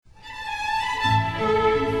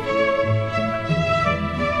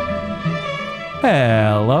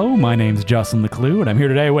Hello, my name's Justin LeClue, and I'm here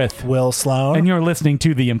today with Will Sloan. And you're listening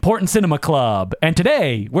to the Important Cinema Club. And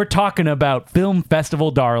today, we're talking about film festival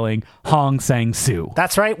darling Hong Sang-soo.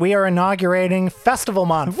 That's right, we are inaugurating Festival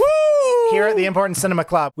Month. Woo! Here at the Important Cinema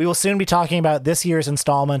Club. We will soon be talking about this year's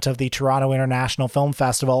installment of the Toronto International Film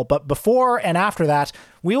Festival, but before and after that,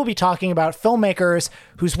 we will be talking about filmmakers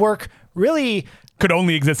whose work really Could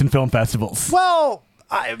only exist in film festivals. well...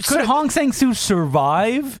 Could Hong Sang-soo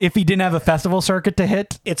survive if he didn't have a festival circuit to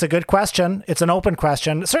hit? It's a good question. It's an open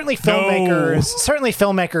question. Certainly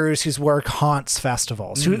filmmakers whose work haunts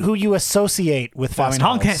festivals, who you associate with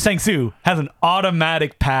festivals. Hong Sang-soo has an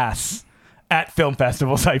automatic pass at film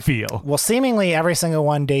festivals, I feel. Well, seemingly every single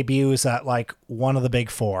one debuts at like one of the big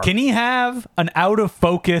four. Can he have an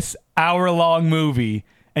out-of-focus, hour-long movie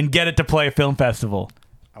and get it to play a film festival?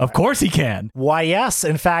 Of course he can. Why, yes.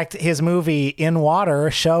 In fact, his movie In Water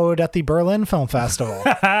showed at the Berlin Film Festival.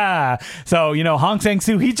 So, Hong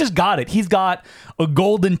Sang-soo, he's just got it. He's got a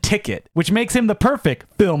golden ticket, which makes him the perfect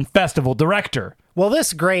film festival director. Well,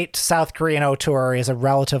 this great South Korean auteur is a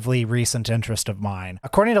relatively recent interest of mine.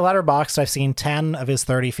 According to Letterboxd, I've seen 10 of his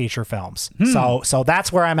 30 feature films. So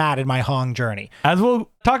that's where I'm at in my Hong journey. As we'll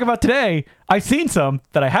talk about today, I've seen some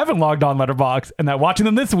that I haven't logged on Letterboxd, and that watching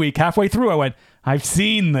them this week, halfway through, I went, I've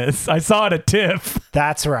seen this. I saw it at TIFF.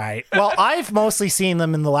 That's right. Well, I've mostly seen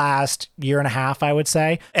them in the last year and a half, I would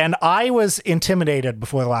say. And I was intimidated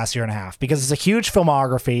before the last year and a half because it's a huge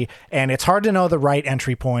filmography and it's hard to know the right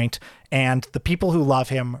entry point. And the people who love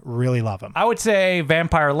him really love him. I would say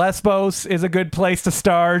Vampire Lesbos is a good place to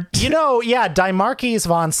start. Yeah, Die Marquise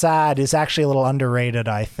von Sade is actually a little underrated,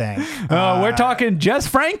 I think. We're talking Jess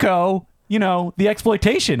Franco. The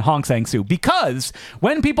exploitation Hong Sang-soo. Because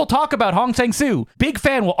when people talk about Hong Sang-soo, big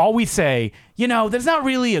fan will always say, there's not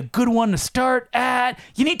really a good one to start at.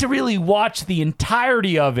 You need to really watch the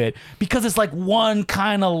entirety of it because it's like one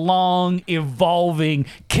kind of long, evolving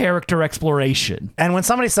character exploration. And when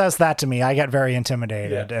somebody says that to me, I get very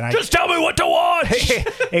intimidated. Yeah. And Just tell me what to watch!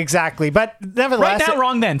 Exactly. But nevertheless... Right now,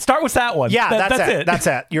 wrong then. Start with that one. Yeah, that's it. That's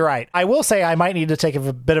it. You're right. I will say I might need to take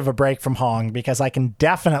a bit of a break from Hong because I can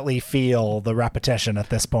definitely feel the repetition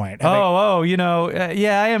at this point. Yeah,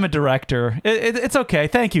 I am a director. It's okay.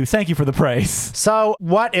 Thank you for the praise. So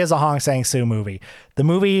what is a Hong Sang-soo movie? The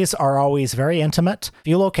movies are always very intimate,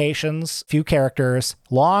 few locations, few characters,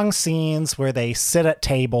 long scenes where they sit at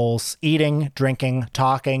tables, eating, drinking,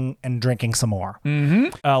 talking, and drinking some more. Mm-hmm.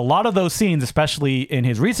 A lot of those scenes, especially in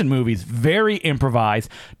his recent movies, very improvised,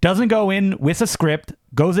 doesn't go in with a script,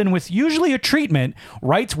 goes in with usually a treatment,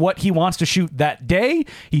 writes what he wants to shoot that day.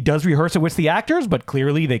 He does rehearse it with the actors, but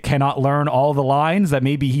clearly they cannot learn all the lines that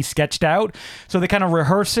maybe he sketched out. So they kind of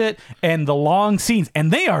rehearse it, and the long scenes, and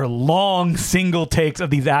they are long single takes of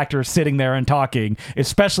these actors sitting there and talking,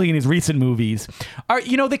 especially in his recent movies,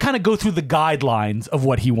 they kind of go through the guidelines of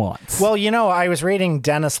what he wants. Well, I was reading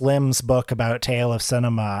Dennis Lim's book about Tale of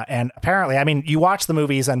Cinema, and apparently, you watch the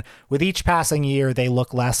movies, and with each passing year, they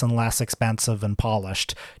look less and less expensive and polished.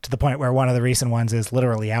 To the point where one of the recent ones is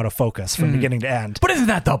literally out of focus from beginning to end. But isn't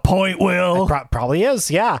that the point, Will? Probably is,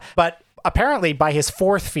 yeah. But apparently by his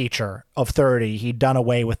fourth feature of 30, he'd done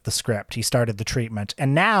away with the script. He started the treatment.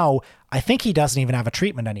 And now I think he doesn't even have a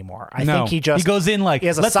treatment anymore. I think he goes in like,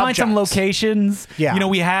 let's find some locations. Yeah.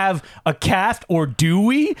 We have a cast, or do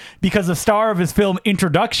we? Because the star of his film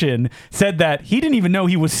Introduction said that he didn't even know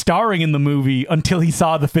he was starring in the movie until he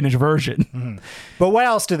saw the finished version. Mm-hmm. But what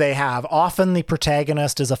else do they have? Often the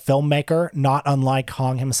protagonist is a filmmaker, not unlike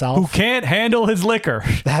Hong himself. Who can't handle his liquor.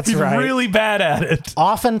 That's right. He's really bad at it.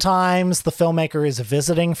 Oftentimes the filmmaker is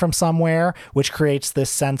visiting from somewhere, which creates this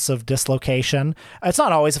sense of dislocation. It's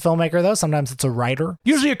not always a filmmaker, though. Sometimes it's a writer.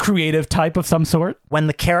 Usually a creative type of some sort. When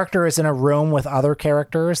the character is in a room with other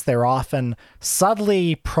characters, they're often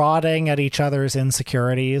subtly prodding at each other's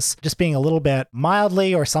insecurities, just being a little bit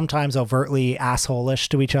mildly or sometimes overtly asshole-ish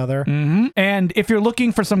to each other. Mm-hmm. And if you're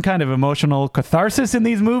looking for some kind of emotional catharsis in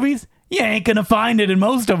these movies, you ain't gonna find it in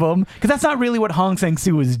most of them, because that's not really what Hong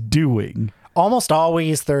Sang-soo is doing. Almost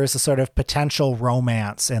always there's a sort of potential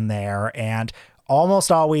romance in there, and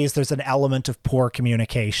almost always there's an element of poor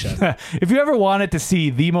communication. If you ever wanted to see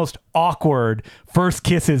the most awkward first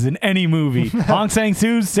kisses in any movie, Hong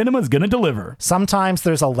Sang-soo's cinema is going to deliver. Sometimes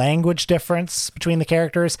there's a language difference between the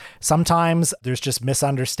characters. Sometimes there's just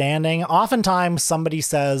misunderstanding. Oftentimes somebody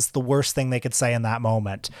says the worst thing they could say in that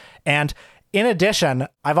moment. And In addition,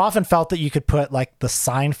 I've often felt that you could put like the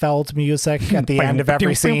Seinfeld music at the end of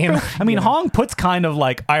every scene. I mean, Hong puts kind of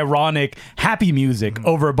like ironic, happy music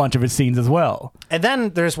over a bunch of his scenes as well. And then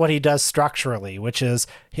there's what he does structurally, which is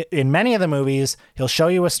in many of the movies, he'll show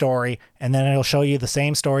you a story and then he'll show you the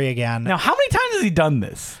same story again. Now, how many times has he done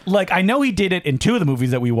this? Like, I know he did it in 2 of the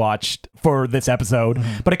movies that we watched for this episode,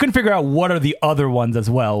 but I couldn't figure out what are the other ones as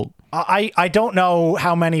well. I don't know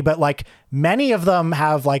how many, but like many of them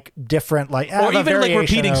have like different like or even like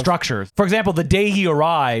repeating structures. For example, The Day He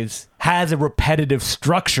Arrives has a repetitive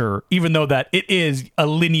structure, even though that it is a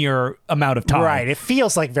linear amount of time. Right. It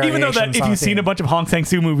feels like variations. Even though that if you've seen a bunch of Hong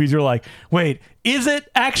Sang-soo movies, you're like, wait, is it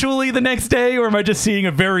actually the next day, or am I just seeing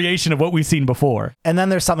a variation of what we've seen before? And then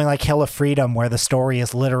there's something like Hill of Freedom, where the story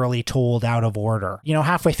is literally told out of order. You know,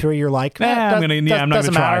 halfway through, you're like, I'm not going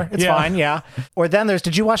to try. It's fine, yeah. Or then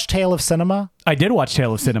did you watch Tale of Cinema? I did watch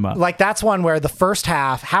Tale of Cinema. Like, that's one where the first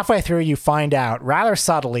half, halfway through, you find out rather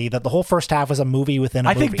subtly that the whole first half was a movie within a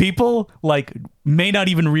movie. I think people like may not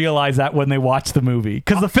even realize that when they watch the movie,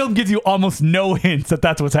 because the film gives you almost no hints that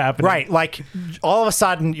that's what's happening. Right. Like, all of a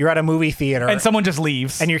sudden, you're at a movie theater. And someone just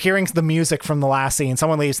leaves. And you're hearing the music from the last scene.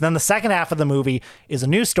 Someone leaves. And then the second half of the movie is a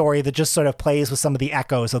new story that just sort of plays with some of the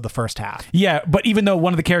echoes of the first half. Yeah, but even though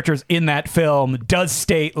one of the characters in that film does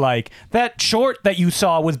state, like, that short that you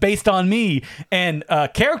saw was based on me, and a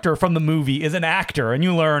character from the movie is an actor, and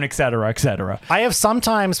you learn, et cetera, et cetera. I have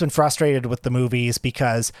sometimes been frustrated with the movies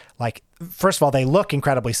because, like, first of all, they look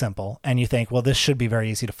incredibly simple, and you think, well, this should be very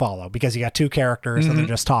easy to follow because you got 2 characters and they're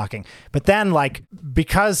just talking. But then, like,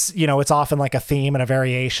 because, you know, it's often like a theme and a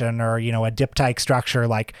variation or, you know, a diptych structure,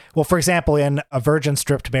 like, well, for example, in A Virgin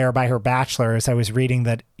Stripped Bare by Her Bachelors, I was reading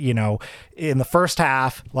that, you know, in the first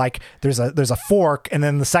half, like, there's a fork, and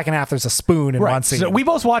then the second half, there's a spoon in one scene. So we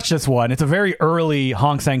both watched this one. It's a very early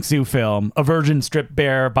Hong Sang-soo film, A Virgin Stripped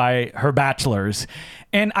Bare by Her Bachelors.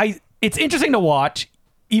 And it's interesting to watch.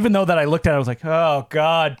 Even though that I looked at it, I was like, oh,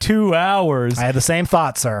 God, 2 hours. I had the same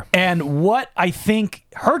thought, sir. And what I think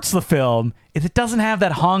hurts the film is it doesn't have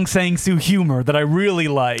that Hong Sang-soo humor that I really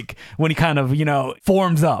like when he kind of, you know,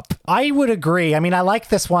 forms up. I would agree. I mean, I like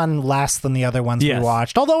this one less than the other ones we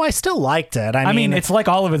watched, although I still liked it. I mean, it's like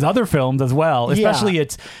all of his other films as well, especially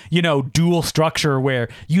its, you know, dual structure where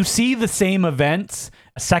you see the same events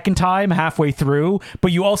a second time halfway through,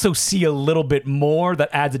 but you also see a little bit more that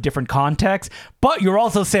adds a different context, but you're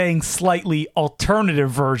also saying slightly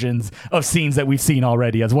alternative versions of scenes that we've seen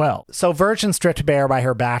already as well. So Virgin Stripped Bare by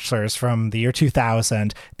Her Bachelors from the year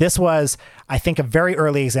 2000, this was, I think, a very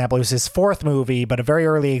early example. It was his 4th movie, but a very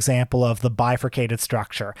early example of the bifurcated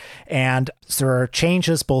structure. And there are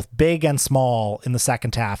changes both big and small in the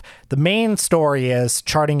second half. The main story is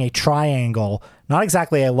charting a triangle, not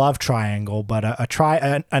exactly a love triangle, but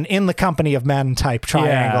an in the company of men type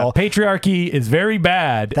triangle. Yeah, patriarchy is very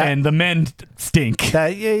bad, and the men stink.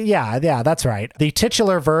 Yeah, that's right. The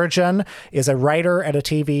titular virgin is a writer at a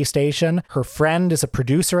TV station. Her friend is a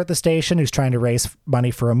producer at the station who's trying to raise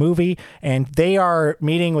money for a movie, and they are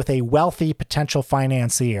meeting with a wealthy potential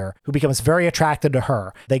financier who becomes very attracted to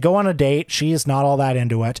her. They go on a date. She is not all that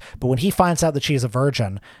into it, but when he finds out that she's a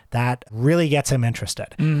virgin, that really gets him interested.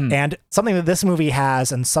 And something that this movie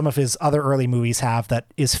has and some of his other early movies have that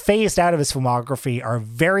is phased out of his filmography are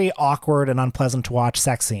very awkward and unpleasant to watch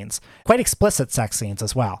sex scenes. Quite explicit sex scenes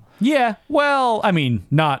as well. Yeah, well, I mean,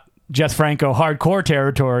 not Jess Franco hardcore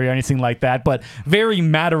territory or anything like that, but very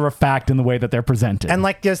matter of fact in the way that they're presented. And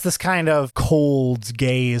like there's this kind of cold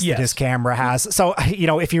gaze that his camera has. So, you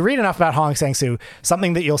know, if you read enough about Hong Sang-soo,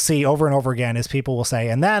 something that you'll see over and over again is people will say,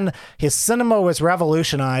 and then his cinema was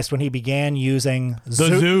revolutionized when he began using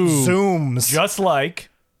zooms. Just like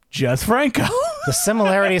Jess Franco. The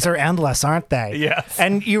similarities are endless, aren't they? Yes.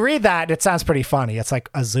 And you read that, it sounds pretty funny. It's like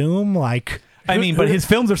a zoom, like... I mean, but his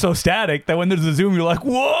films are so static that when there's a zoom, you're like,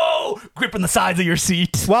 whoa, gripping the sides of your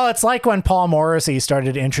seat. Well, it's like when Paul Morrissey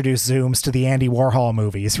started to introduce zooms to the Andy Warhol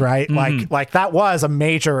movies, right? Like that was a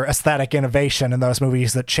major aesthetic innovation in those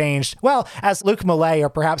movies that changed. Well, as Luc Millet, or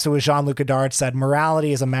perhaps it was Jean-Luc Godard, said,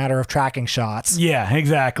 morality is a matter of tracking shots. Yeah,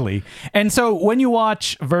 exactly. And so when you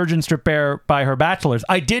watch Virgin Stripped Bare by Her Bachelors,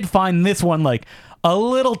 I did find this one like a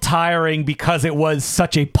little tiring because it was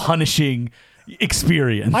such a punishing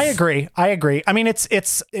experience. I agree. I mean, it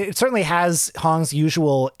certainly has Hong's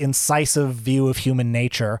usual incisive view of human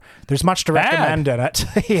nature. There's much to recommend in it.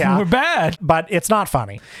 Yeah, we're bad, but it's not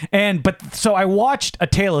funny. But so I watched A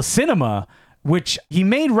Tale of Cinema, which he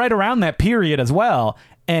made right around that period as well,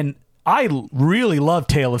 and I really love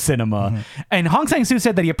Tale of Cinema. And Hong Sang-soo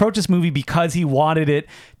said that he approached this movie because he wanted it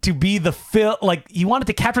to be the like he wanted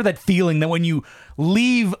to capture that feeling that when you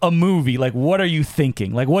leave a movie, like what are you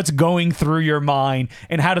thinking? Like what's going through your mind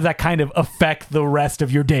and how does that kind of affect the rest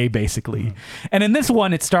of your day basically? And in this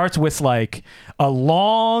one it starts with like a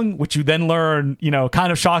long, which you then learn,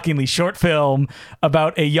 kind of shockingly short film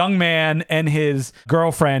about a young man and his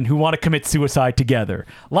girlfriend who want to commit suicide together.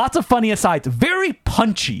 Lots of funny asides, very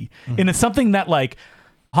punchy, and it's something that like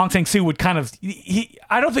Hong Sang-soo would kind of,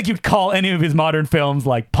 I don't think you'd call any of his modern films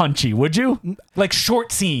like punchy, would you? Like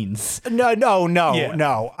short scenes.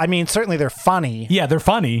 No. I mean, certainly they're funny. Yeah, they're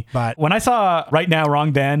funny. But when I saw Right Now,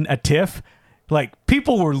 Wrong Then at TIFF, like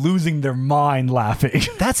people were losing their mind laughing.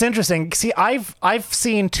 That's interesting. See, I've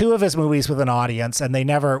seen 2 of his movies with an audience, and they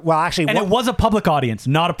never. Well, actually, and it was a public audience,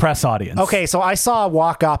 not a press audience. Okay, so I saw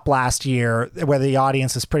Walk Up last year, where the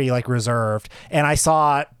audience is pretty like reserved, and I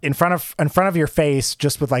saw it in front of your face,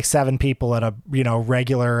 just with like 7 people at a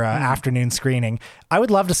regular afternoon screening. I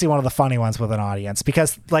would love to see one of the funny ones with an audience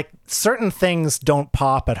because like certain things don't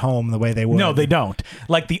pop at home the way they would. No, they don't.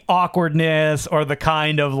 Like the awkwardness or the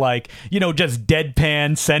kind of like just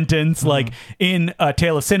deadpan sentence. Like in A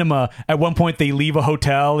Tale of Cinema, at one point they leave a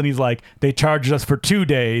hotel and he's like, they charged us for 2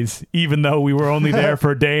 days, even though we were only there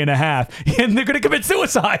for a day and a half. And they're going to commit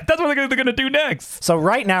suicide. That's what they're going to do next. So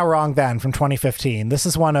Right Now, Wrong Then from 2015. This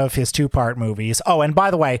is one of his 2-part movies. Oh, and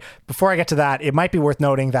by the way, before I get to that, it might be worth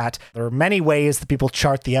noting that there are many ways that people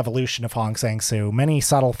chart the evolution of Hong Sang-soo, many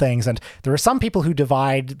subtle things. And there are some people who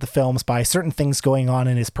divide the films by certain things going on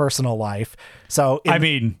in his personal life. So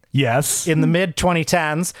yes. In the mid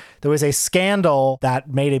 2010s, there was a scandal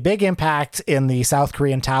that made a big impact in the South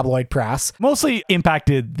Korean tabloid press. Mostly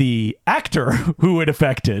impacted the actor who it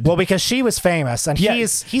affected. Well, because she was famous, and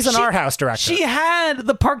he's an art house director. She had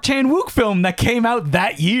the Park Chan-wook film that came out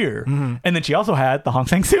that year. And then she also had the Hong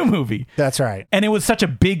Sang-soo movie. That's right. And it was such a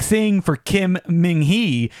big thing for Kim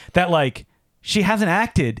Min-hee that like she hasn't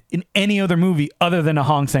acted in any other movie other than a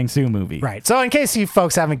Hong Sang-soo movie. Right. So in case you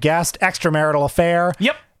folks haven't guessed, extramarital affair.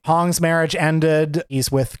 Yep. Hong's marriage ended.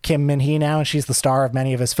 He's with Kim Min-hee now, and she's the star of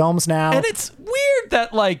many of his films now. And it's weird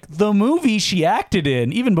that, like, the movie she acted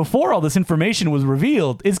in, even before all this information was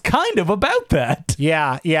revealed, is kind of about that.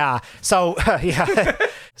 Yeah. So,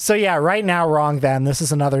 Right Now, Wrong Then. This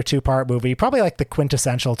is another 2-part movie, probably like the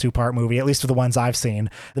quintessential 2-part movie, at least of the ones I've seen.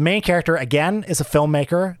 The main character, again, is a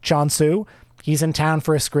filmmaker, Sang-soo. He's in town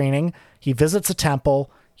for a screening. He visits a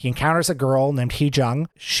temple. He encounters a girl named Hee-jung.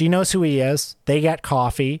 She knows who he is. They get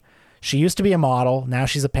coffee. She used to be a model. Now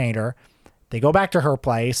she's a painter. They go back to her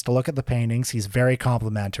place to look at the paintings. He's very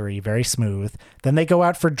complimentary, very smooth. Then they go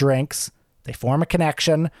out for drinks. They form a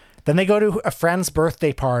connection. Then they go to a friend's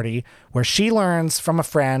birthday party where she learns from a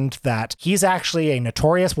friend that he's actually a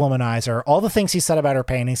notorious womanizer. All the things he said about her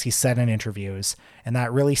paintings, he said in interviews, and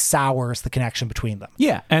that really sours the connection between them.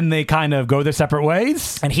 Yeah, and they kind of go their separate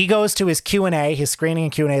ways. And he goes to his Q&A, his screening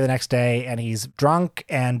and Q&A the next day, and he's drunk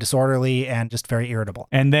and disorderly and just very irritable.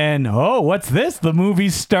 And then, what's this? The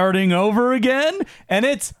movie's starting over again? And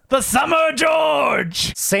it's the Summer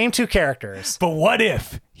George! Same 2 characters. But what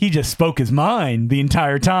if he just spoke his mind the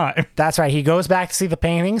entire time? That's right. He goes back to see the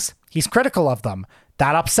paintings. He's critical of them.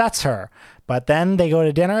 That upsets her. But then they go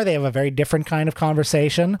to dinner. They have a very different kind of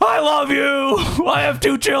conversation. I love you. I have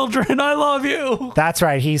 2 children. I love you. That's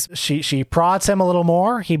right. She prods him a little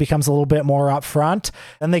more. He becomes a little bit more upfront.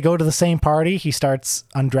 Then they go to the same party. He starts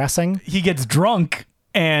undressing. He gets drunk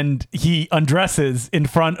and he undresses in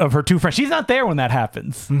front of her 2 friends. She's not there when that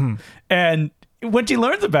happens. And when she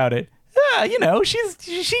learns about it,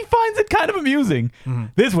 she finds it kind of amusing.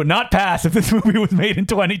 This would not pass if this movie was made in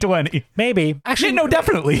 2020. Maybe. Actually, no,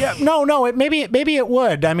 definitely. Yeah, no. Maybe it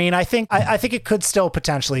would. I mean, I think it could still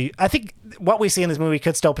potentially. I think what we see in this movie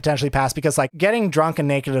could still potentially pass because like getting drunk and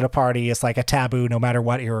naked at a party is like a taboo no matter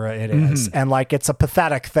what era it is, and like it's a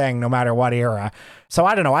pathetic thing no matter what era. So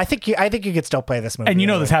I don't know. I think you could still play this movie.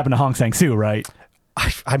 And this happened to Hong Sang-soo, right?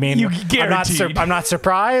 I mean, you guaranteed. I'm not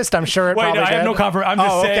surprised. I'm sure it probably did. I have no cover. I'm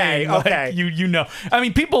just saying. Okay. Like, I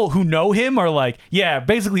mean, people who know him are like, yeah,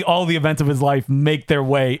 basically all the events of his life make their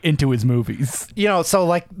way into his movies. So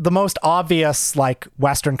like the most obvious like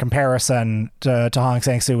Western comparison to Hong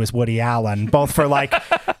Sang-soo is Woody Allen, both for like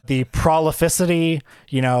the prolificity,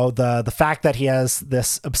 the fact that he has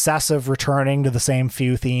this obsessive returning to the same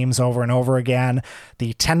few themes over and over again,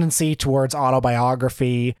 the tendency towards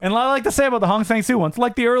autobiography. And I like to say about the Hong Sang-soo ones,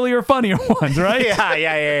 like the earlier, funnier ones, right?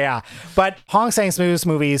 Yeah. But Hong Sang-soo's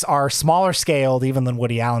movies are smaller scaled even than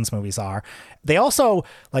Woody Allen's movies are. They also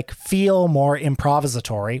like feel more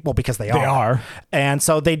improvisatory. Well, because they are. And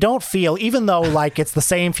so they don't feel, even though like it's the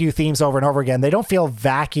same few themes over and over again, they don't feel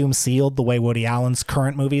vacuum sealed the way Woody Allen's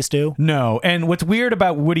current movies do. No. And what's weird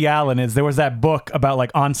about Woody Allen is there was that book about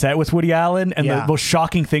like On Set with Woody Allen. And the most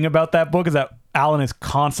shocking thing about that book is that Allen is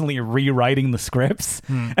constantly rewriting the scripts.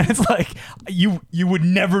 And it's like you would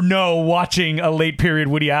never know watching a late period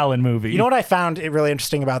Woody Allen movie. You know what I found really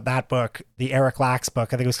interesting about that book, the Eric Lax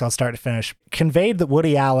book, I think it was called Start to Finish, conveyed that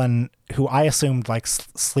Woody Allen, who I assumed like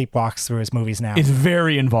sleepwalks through his movies now, is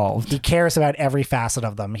very involved. He cares about every facet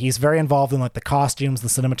of them. He's very involved in like the costumes, the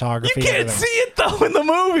cinematography. You can't see it though in the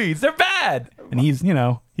movies. They're bad. And he's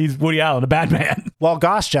Woody Allen, a bad man. Well,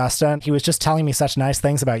 gosh, Justin, he was just telling me such nice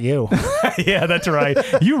things about you. Yeah, that's right.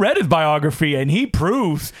 You read his biography, and he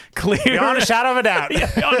proves clear. Beyond a shadow of a doubt. Yeah,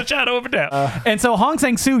 beyond a shadow of a doubt. And so Hong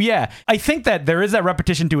Sang-soo, I think that there is that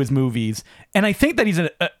repetition to his movies. And I think that he's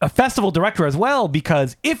a festival director as well,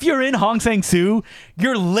 because if you're in Hong Sang-soo,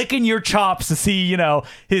 you're licking your chops to see,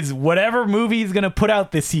 his whatever movie he's going to put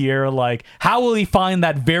out this year. Like, how will he find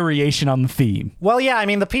that variation on the theme? Well, yeah, I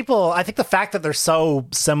mean, I think the fact that they're so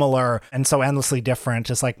similar and so endlessly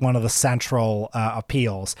different is like one of the central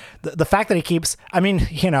appeals. The fact that he keeps,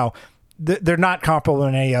 they're not comparable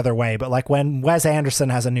in any other way, but like when Wes Anderson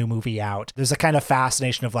has a new movie out, there's a kind of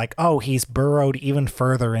fascination of like, oh, he's burrowed even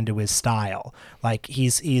further into his style. Like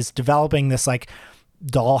he's developing this like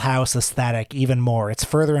dollhouse aesthetic even more. It's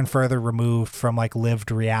further and further removed from like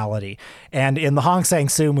lived reality. And in the Hong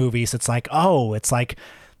Sang-soo movies, it's like,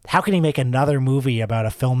 how can he make another movie about a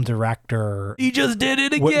film director? He just did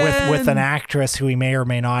it again. With an actress who he may or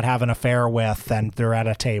may not have an affair with, and they're at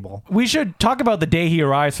a table. We should talk about The Day He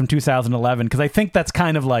Arrives from 2011, because I think that's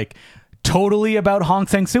kind of like totally about Hong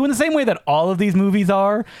Sang-soo in the same way that all of these movies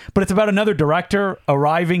are, but it's about another director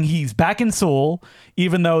arriving. He's back in Seoul,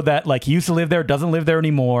 even though that like he used to live there, doesn't live there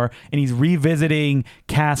anymore, and he's revisiting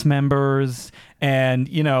cast members and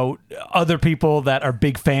other people that are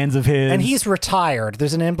big fans of his. And he's retired.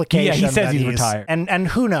 There's an implication. Yeah, he says he's retired. And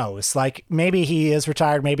who knows? Like maybe he is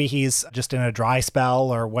retired. Maybe he's just in a dry spell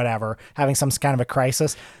or whatever, having some kind of a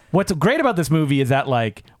crisis. What's great about this movie is that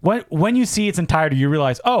like when you see its entirety, you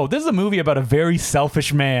realize, oh, this is a movie about a very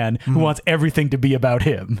selfish man who wants everything to be about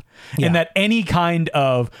him. Yeah. And that any kind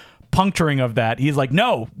of puncturing of that, he's like,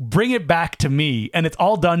 no, bring it back to me. And it's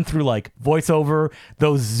all done through like voiceover,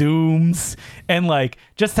 those zooms, and like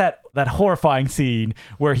just that horrifying scene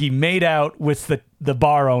where he made out with the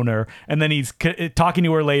bar owner, and then he's talking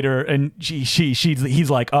to her later, and he's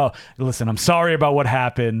like, oh, listen, I'm sorry about what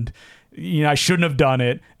happened. I shouldn't have done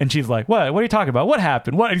it. And she's like, what are you talking about? What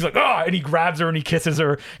happened? What? And he's like, oh, and he grabs her and he kisses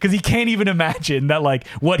her because he can't even imagine that like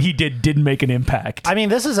what he did didn't make an impact. I mean,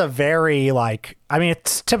 this is a very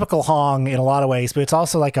it's typical Hong in a lot of ways, but it's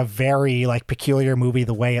also like a very like peculiar movie,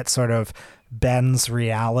 the way it sort of bends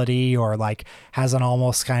reality or like has an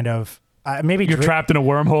almost kind of maybe you're trapped in a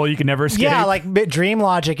wormhole you can never escape. Yeah, like dream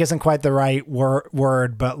logic isn't quite the right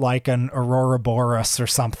word, but like an Aurora Boreas or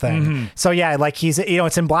something. Mm-hmm. So yeah, like he's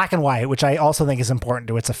it's in black and white, which I also think is important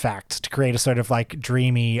to its effect to create a sort of like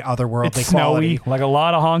dreamy otherworldly quality. Snowy, like a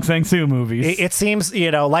lot of Hong Sang-soo movies. It seems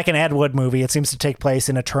like an Ed Wood movie. It seems to take place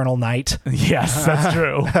in eternal night. Yes, that's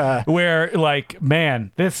true. Where like,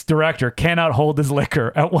 man, this director cannot hold his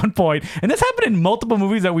liquor at one point, and this happened in multiple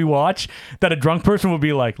movies that we watch. That a drunk person would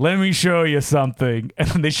be like, "Let me show you something," and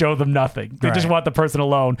then they show them nothing. They just want the person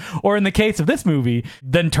alone. Or in the case of this movie,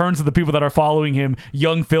 then turns to the people that are following him,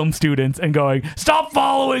 young film students, and going, "Stop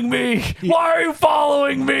following me! Why are you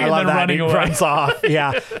following me?" And then running away. Runs off.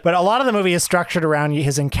 Yeah, but a lot of the movie is structured around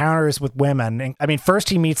his encounters with women. And, I mean, first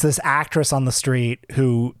he meets this actress on the street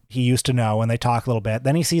who he used to know, and they talk a little bit.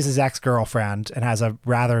 Then he sees his ex-girlfriend and has a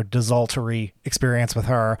rather desultory experience with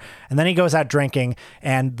her. And then he goes out drinking,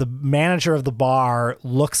 and the manager of the bar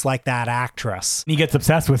looks like that actress. He gets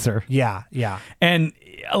obsessed with her. Yeah, yeah. And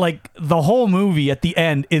like the whole movie at the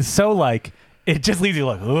end is so like, it just leaves you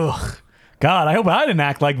like, ugh. God, I hope I didn't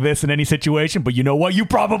act like this in any situation, but you know what? You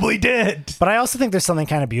probably did. But I also think there's something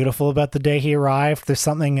kind of beautiful about The Day He Arrived. There's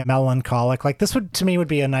something melancholic. Like this would, to me, would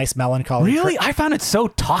be a nice melancholy. Really? I found it so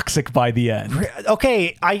toxic by the end.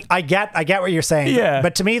 Okay, I get what you're saying. Yeah.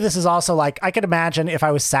 But to me, this is also like, I could imagine if I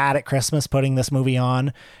was sad at Christmas putting this movie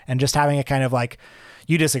on and just having a kind of like,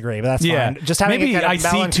 You disagree, but that's fine. Just having maybe a kind I of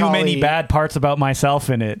see too many melancholy- bad parts about myself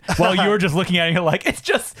in it, while you're just looking at it, you're like, it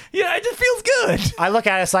just feels good. I look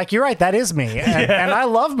at it, it's like, you're right, that is me. And I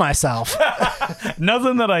love myself.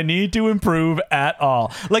 Nothing that I need to improve at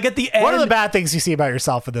all. Like at the end, What are the bad things you see about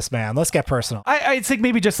yourself with this man? Let's get personal. I'd think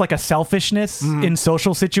maybe just like a selfishness in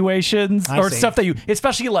social situations or see. stuff that you,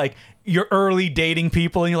 especially like you're early dating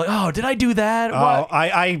people and you're like, oh, did I do that?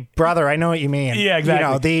 Oh, brother, I know what you mean. Yeah,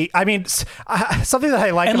 exactly. Something that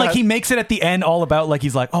I like And about, like he makes it at the end all about like,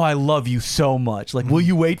 he's like, oh, I love you so much. Like, will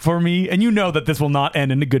you wait for me? And you know that this will not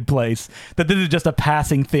end in a good place, that this is just a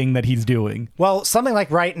passing thing that he's doing. well, something like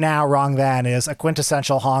Right Now, Wrong Then is a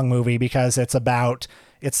quintessential Hong movie because it's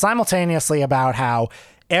simultaneously about how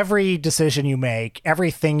every decision you make,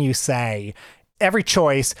 everything you say, every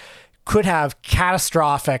choice could have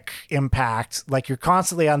catastrophic impact. Like you're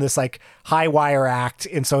constantly on this like high wire act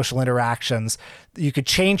in social interactions. You could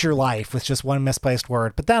change your life with just one misplaced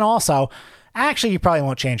word. But then also, actually, you probably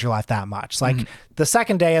won't change your life that much. Like the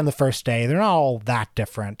second day and the first day, they're not all that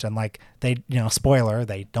different. And like they, spoiler,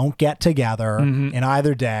 they don't get together in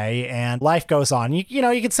either day and life goes on.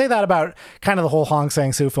 You could say that about kind of the whole Hong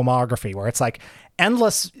Sang-soo filmography where it's like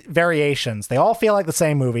endless variations. They all feel like the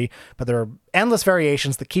same movie, but there are endless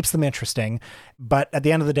variations that keeps them interesting. But at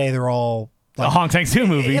the end of the day, they're all A Hong Sang-soo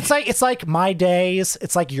movie. It's like my days.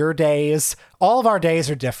 It's like your days. All of our days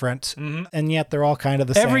are different, and yet they're all kind of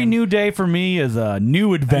the same. Every new day for me is a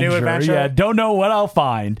new adventure. Yeah, don't know what I'll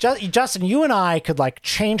find. Justin, you and I could like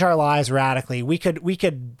change our lives radically. We could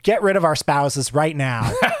get rid of our spouses right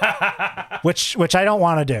now, which I don't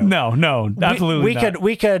want to do. No, absolutely not.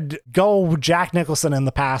 We could go Jack Nicholson in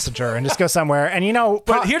The Passenger and just go somewhere. And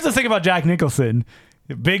But here's the thing about Jack Nicholson.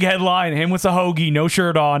 Big headline, him with a hoagie, no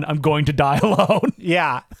shirt on, I'm going to die alone.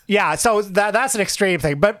 Yeah. So that's an extreme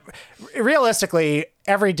thing. But realistically,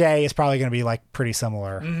 every day is probably going to be like pretty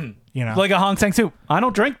similar. Like a Hong Sang-soo. I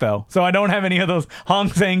don't drink though, so I don't have any of those Hong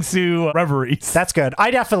Sang-soo reveries. That's good.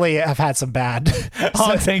 I definitely have had some bad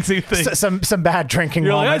Hong Sang-soo things. Some bad drinking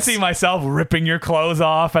You're moments. like, I see myself ripping your clothes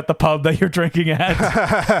off at the pub that you're drinking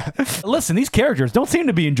at. Listen, these characters don't seem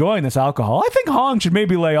to be enjoying this alcohol. I think Hong should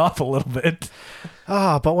maybe lay off a little bit.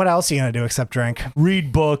 Oh, but what else are you going to do except drink?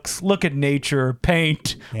 Read books, look at nature,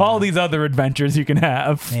 paint, all these other adventures you can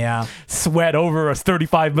have. Yeah. Sweat over a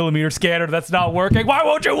 35 millimeter scanner that's not working. Why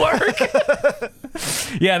won't you work?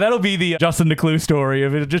 Yeah, that'll be the Justin DeClue story.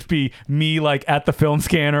 It'll just be me like at the film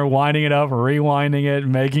scanner, winding it up, rewinding it,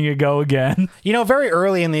 making it go again. Very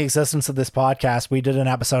early in the existence of this podcast, we did an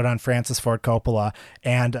episode on Francis Ford Coppola,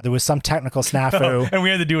 and there was some technical snafu. And we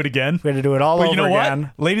had to do it again. We had to do it all But over you know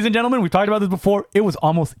again. what? Ladies and gentlemen, we've talked about this before. It was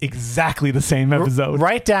almost exactly the same episode.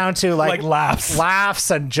 Right down to like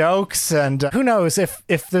laughs and jokes, and who knows if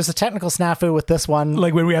there's a technical snafu with this one,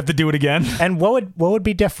 like when we have to do it again. and what would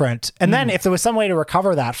be different? And then if there was some way to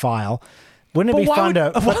recover that file, wouldn't it be fun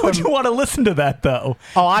to? Why would you want to listen to that though?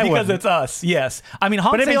 Oh, I would. Because it's us. Yes, I mean,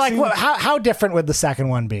 But it'd be like, how different would the second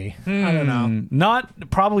one be? I don't know. Not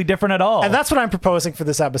probably different at all. And that's what I'm proposing for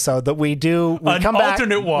this episode. That we come back.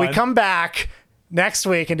 Alternate one. We come back next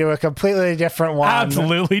week and do a completely different one.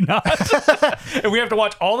 Absolutely not. And we have to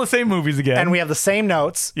watch all the same movies again. And we have the same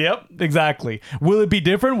notes. Yep, exactly. Will it be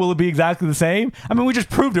different? Will it be exactly the same? I mean, we just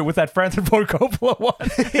proved it with that Francis Ford Coppola one.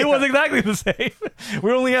 It was exactly the same.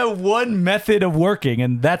 We only have one method of working,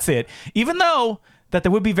 and that's it. Even though that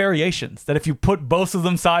there would be variations, that if you put both of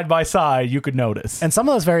them side by side, you could notice. And some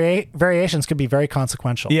of those variations could be very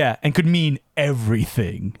consequential. Yeah, and could mean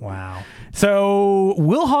everything. Wow. So,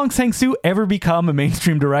 will Hong Sang-soo ever become a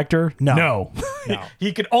mainstream director? No.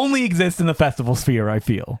 He could only exist in the festival sphere, I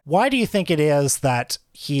feel. Why do you think it is that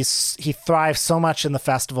he thrives so much in the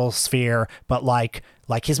festival sphere, but like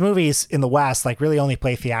his movies in the West like really only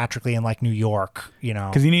play theatrically in like New York,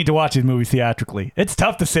 Because you need to watch these movies theatrically. It's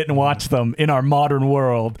tough to sit and watch them in our modern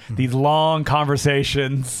world. These long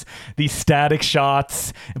conversations, these static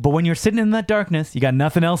shots. But when you're sitting in that darkness, you got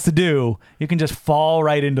nothing else to do. You can just fall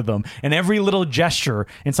right into them. And every little gesture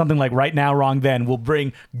in something like Right Now, Wrong Then will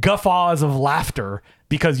bring guffaws of laughter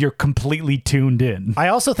because you're completely tuned in. I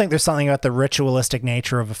also think there's something about the ritualistic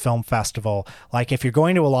nature of a film festival. Like if you're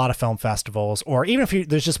going to a lot of film festivals, or even if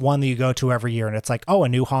there's just one that you go to every year and it's like, oh, a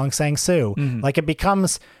new Hong Sang-soo. Like it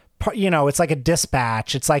becomes it's like a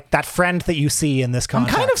dispatch. It's like that friend that you see in this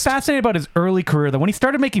context. I'm kind of fascinated about his early career, though. When he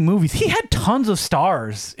started making movies, he had tons of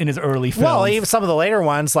stars in his early films. Well, even some of the later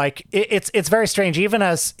ones, like it's very strange. Even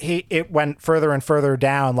as it went further and further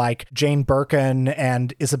down, like Jane Birkin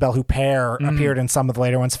and Isabelle Huppert appeared in some of the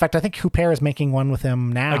later ones. In fact, I think Huppert is making one with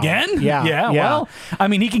him now. Again? Yeah. Well, I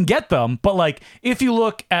mean, he can get them, but like if you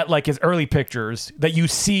look at like his early pictures, that you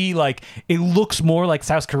see like it looks more like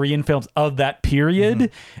South Korean films of that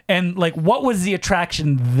period. And like, what was the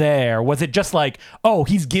attraction there? Was it just like, oh,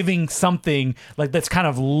 he's giving something like that's kind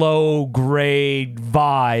of low grade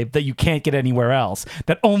vibe that you can't get anywhere else,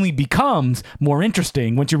 that only becomes more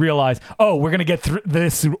interesting once you realize, oh, we're going to get through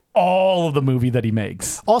this through all of the movie that he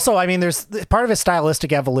makes. Also, I mean, there's part of his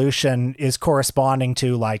stylistic evolution is corresponding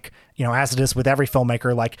to, like, as it is with every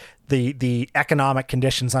filmmaker, like the economic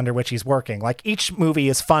conditions under which he's working. Like each movie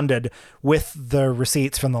is funded with the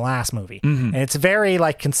receipts from the last movie. And it's very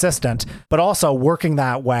like consistent, but also working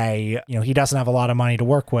that way, he doesn't have a lot of money to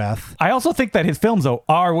work with. I also think that his films, though,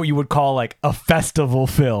 are what you would call like a festival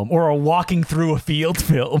film or a walking through a field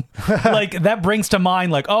film. Like that brings to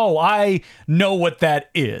mind like, oh, I know what that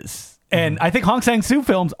is. And I think Hong Sang-soo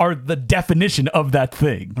films are the definition of that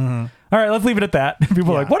thing. All right, let's leave it at that.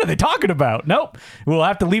 People are like, what are they talking about? Nope. We'll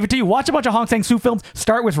have to leave it to you. Watch a bunch of Hong Sang-soo films.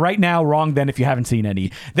 Start with Right Now, Wrong Then if you haven't seen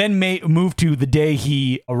any. Then move to The Day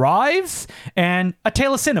He Arrives and A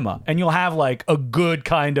Tale of Cinema. And you'll have like a good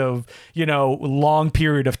kind of, long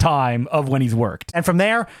period of time of when he's worked. And from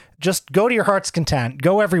there, just go to your heart's content.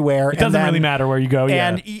 Go everywhere. It doesn't really matter where you go.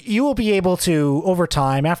 And you will be able to, over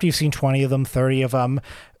time, after you've seen 20 of them, 30 of them,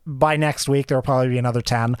 by next week, there will probably be another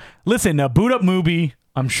 10. Listen, Boot Up Movie,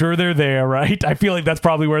 I'm sure they're there, right? I feel like that's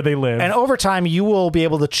probably where they live. And over time, you will be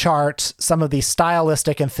able to chart some of the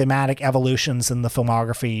stylistic and thematic evolutions in the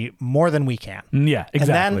filmography more than we can. Yeah,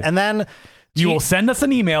 exactly. And then you will send us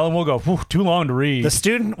an email and we'll go, too long to read. The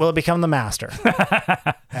student will become the master.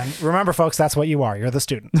 And remember, folks, that's what you are. You're the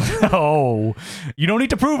student. Oh, you don't need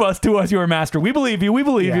to prove to us you're a master. We believe you. We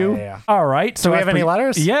believe you. Yeah. All right. So do we have any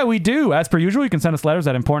letters? Yeah, we do. As per usual, you can send us letters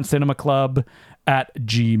at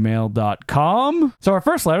importantcinemaclub@gmail.com. So our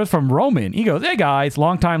first letter is from Roman. He goes, hey guys,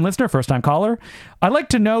 long-time listener, first-time caller. I'd like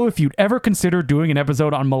to know if you'd ever consider doing an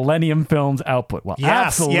episode on Millennium Films output. Well,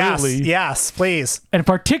 absolutely. Yes, please. And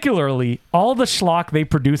particularly all the schlock they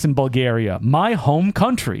produce in Bulgaria, my home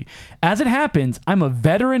country. As it happens, I'm a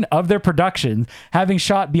veteran of their productions, having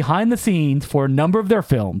shot behind the scenes for a number of their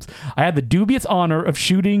films. I had the dubious honor of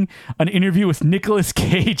shooting an interview with Nicolas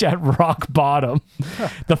Cage at Rock Bottom.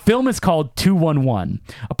 The film is called 211,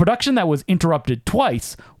 a production that was interrupted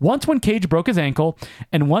twice, once when Cage broke his ankle,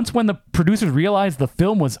 and once when the producers realized the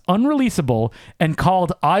film was unreleasable and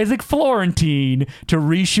called Isaac Florentine to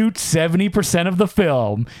reshoot 70% of the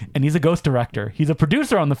film. And he's a ghost director. He's a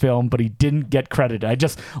producer on the film, but he didn't get credited. I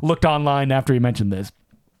just looked online after he mentioned this.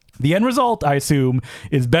 The end result, I assume,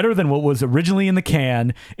 is better than what was originally in the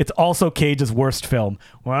can. It's also Cage's worst film.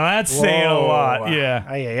 Well, that's saying a lot. Yeah.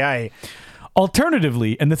 Aye.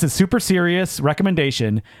 Alternatively, and this is super serious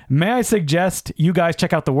recommendation, may I suggest you guys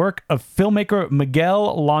check out the work of filmmaker Miguel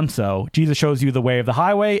Alonso. Jesus Shows You the Way of the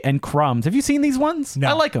Highway and Crumbs. Have you seen these ones? No.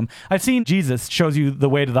 I like them. I've seen Jesus Shows You the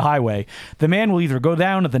Way to the Highway. The man will either go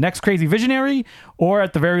down at the next crazy visionary or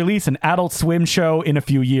at the very least an Adult Swim show in a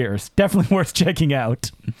few years. Definitely worth checking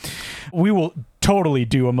out. We will totally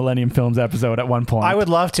do a Millennium Films episode at one point. I would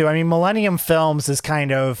love to. I mean, Millennium Films is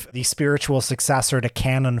kind of the spiritual successor to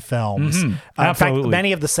Canon Films. Absolutely. In fact,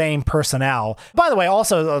 many of the same personnel. By the way,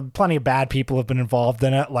 also plenty of bad people have been involved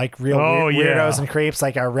in it, like real weirdos and creeps,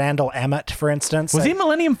 like Randall Emmett, for instance. Was he a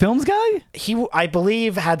Millennium Films guy? He, I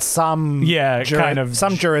believe, had some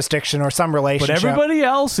some jurisdiction or some relationship. But everybody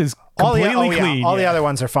else is completely clean. All the other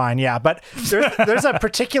ones are fine. Yeah, but there's a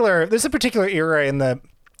particular era in the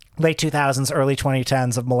late 2000s, early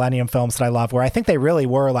 2010s of Millennium Films that I love, where I think they really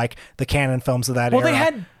were like the Canon films of that era. Well, they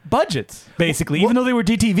had budgets, basically, even though they were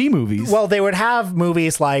DTV movies. Well, they would have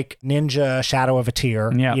movies like Ninja, Shadow of a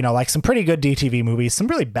Tear, like some pretty good DTV movies, some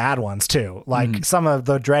really bad ones too, like some of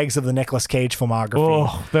the dregs of the Nicolas Cage filmography.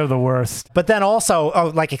 Oh, they're the worst. But then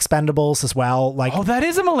also, like Expendables as well. Like, that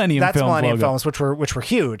is a Millennium Films. That's Millennium logo. Films, which were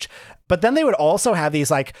huge. But then they would also have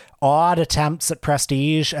these like odd attempts at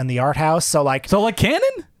prestige and the art house. So like Canon?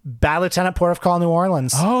 Bad Lieutenant, Port of Call, New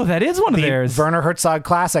Orleans. Oh, that is one of theirs. Werner Herzog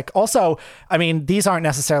classic. Also, I mean, these aren't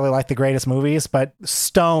necessarily like the greatest movies, but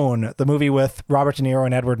Stone, the movie with Robert De Niro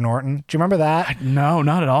and Edward Norton. Do you remember that? No,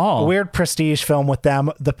 not at all. A weird prestige film with them.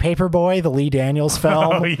 The Paperboy, the Lee Daniels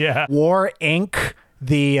film. Oh, yeah. War, Inc.,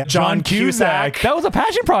 the John Cusack. That was a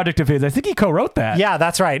passion project of his. I think he co-wrote that. Yeah,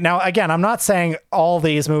 that's right. Now, again, I'm not saying all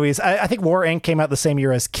these movies. I think War Inc. came out the same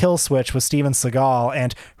year as Kill Switch with Steven Seagal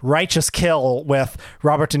and Righteous Kill with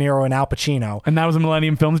Robert De Niro and Al Pacino. And that was a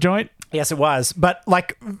Millennium Films joint? Yes, it was. But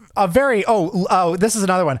like a very, this is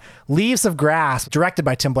another one. Leaves of Grass, directed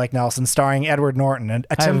by Tim Blake Nelson, starring Edward Norton. And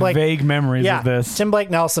I have vague memories of this. Tim Blake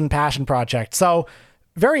Nelson passion project. So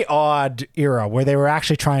very odd era where they were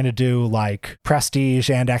actually trying to do like prestige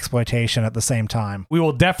and exploitation at the same time. We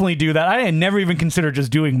will definitely do that. I had never even considered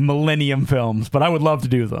just doing Millennium Films, but I would love to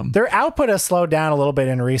do them. Their output has slowed down a little bit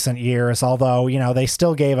in recent years, although, they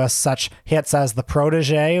still gave us such hits as The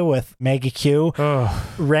Protege with Maggie Q,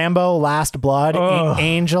 Rambo, Last Blood,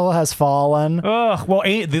 Angel Has Fallen. Well,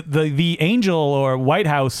 the Angel or White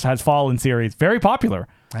House Has Fallen series, very popular.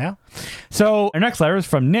 Yeah. So our next letter is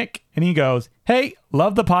from Nick, and he goes, "Hey,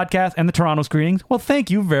 love the podcast and the Toronto screenings. Well, thank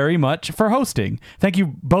you very much for hosting. Thank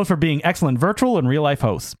you both for being excellent virtual and real life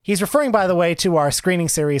hosts." He's referring, by the way, to our screening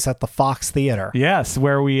series at the Fox Theater. Yes,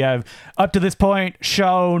 where we have up to this point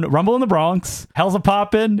shown Rumble in the Bronx, Hell's a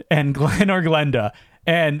Poppin', and Glen or Glenda.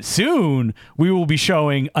 And soon we will be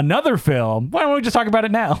showing another film. Why don't we just talk about it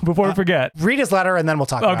now before we forget? Read his letter and then we'll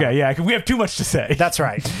talk about it. Okay, yeah, 'cause we have too much to say. That's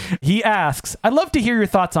right. He asks, "I'd love to hear your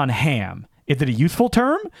thoughts on ham. Is it a useful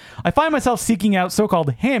term? I find myself seeking out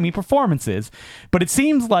so-called hammy performances, but it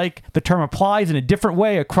seems like the term applies in a different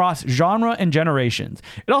way across genre and generations.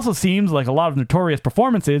 It also seems like a lot of notorious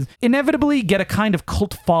performances inevitably get a kind of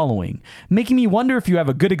cult following, making me wonder if you have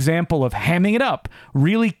a good example of hamming it up,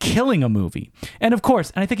 really killing a movie. And of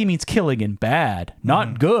course, and I think he means killing in bad,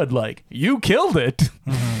 not good, like you killed it.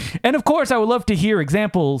 And of course, I would love to hear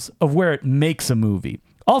examples of where it makes a movie.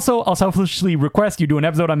 Also, I'll selfishly request you do an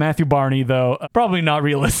episode on Matthew Barney, though probably not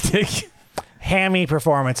realistic. Hammy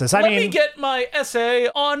performances. Let me get my essay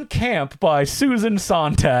on Camp by Susan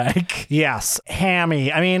Sontag. Yes,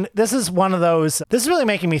 hammy. I mean, this is one of those. This is really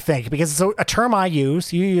making me think because it's a term I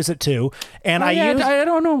use. You use it too, and I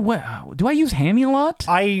don't know. Do I use hammy a lot?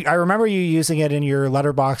 I remember you using it in your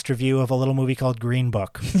Letterboxd review of a little movie called Green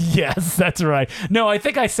Book. Yes, that's right. No, I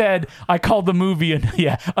think I said I called the movie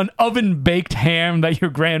an oven baked ham that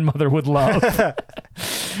your grandmother would love.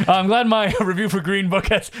 I'm glad my review for Green Book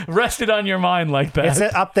has rested on your mind like that.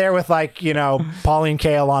 It's up there with Pauline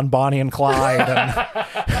Kael on Bonnie and Clyde.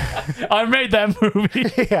 I made that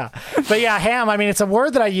movie. Yeah. But yeah, ham, I mean, it's a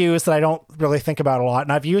word that I use that I don't really think about a lot.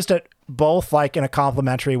 And I've used it both in a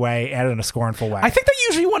complimentary way and in a scornful way. I think that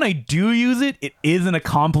usually when I do use it, it is in a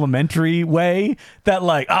complimentary way that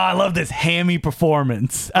I love this hammy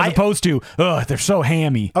performance as opposed to, they're so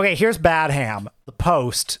hammy. Okay, here's bad ham. The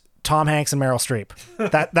Post. Tom Hanks and Meryl Streep.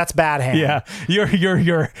 That's bad ham. Yeah,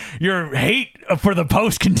 your hate for The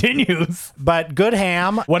Post continues. But good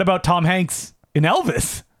ham. What about Tom Hanks in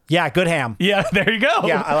Elvis? Yeah, good ham. Yeah, there you go.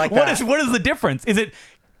 Yeah, I like that. What is the difference? Is it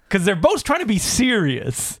because they're both trying to be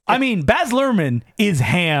serious? I mean, Baz Luhrmann is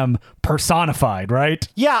ham personified, right?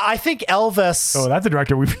 Yeah, I think Elvis. Oh, that's a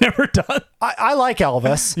director we've never done. I like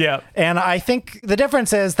Elvis. Yeah. And I think the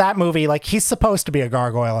difference is that movie, he's supposed to be a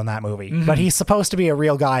gargoyle in that movie, but he's supposed to be a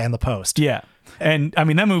real guy in The Post. Yeah. And I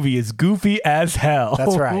mean, that movie is goofy as hell.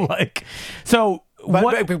 That's right.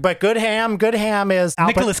 But good ham is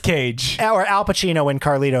Nicolas Cage or Al Pacino in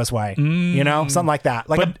Carlito's Way, something like that,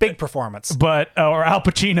 a big performance. Or Al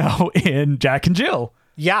Pacino in Jack and Jill.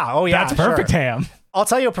 Yeah, that's perfect ham. I'll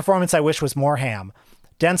tell you a performance I wish was more ham.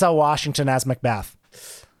 Denzel Washington as Macbeth.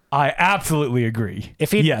 I absolutely agree.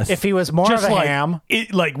 If he was more of a ham,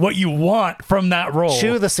 what you want from that role,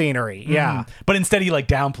 chew the scenery. Yeah, but instead he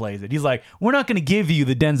downplays it. He's like, "We're not going to give you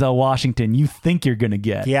the Denzel Washington you think you're going to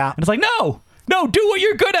get." Yeah, and it's like, no, do what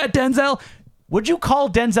you're good at, Denzel. Would you call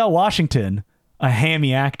Denzel Washington a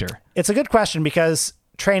hammy actor? It's a good question because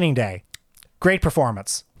Training Day, great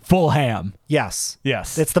performance. Full ham. Yes.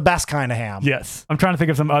 Yes. It's the best kind of ham. Yes. I'm trying to think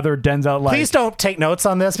of some other Denzel. Please don't take notes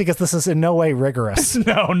on this because this is in no way rigorous.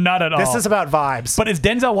 No, not at all. This is about vibes. But is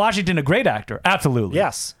Denzel Washington a great actor? Absolutely.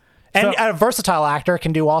 Yes. And a versatile actor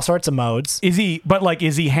can do all sorts of modes. Is he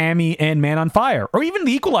hammy and Man on Fire? Or even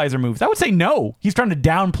the Equalizer moves? I would say no. He's trying to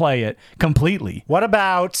downplay it completely. What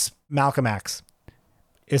about Malcolm X?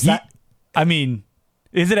 Is it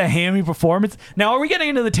a hammy performance? Now, are we getting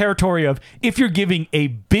into the territory of if you're giving a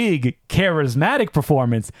big charismatic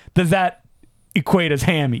performance, does that equate as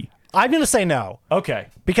hammy? I'm going to say no. Okay.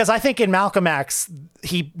 Because I think in Malcolm X,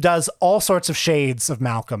 he does all sorts of shades of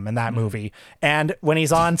Malcolm in that movie. And when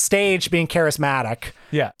he's on stage being charismatic,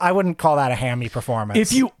 I wouldn't call that a hammy performance.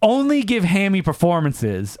 If you only give hammy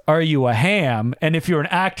performances, are you a ham? And if you're an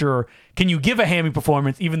actor, can you give a hammy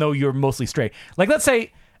performance even though you're mostly straight? Let's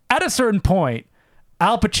say at a certain point,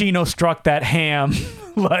 Al Pacino struck that ham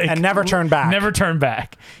like And never turned back. Never turned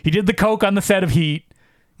back. He did the coke on the set of Heat.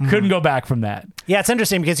 Couldn't go back from that. Yeah, it's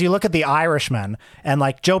interesting because you look at The Irishman and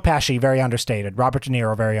like Joe Pesci, very understated. Robert De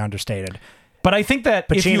Niro, very understated. But I think that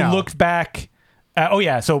if you Pacino. looked back,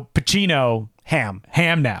 so Pacino Ham.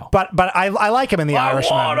 now. But I like him in The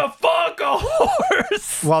Irishman. I wanna fuck a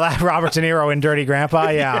horse. Well, that Robert De Niro in Dirty Grandpa,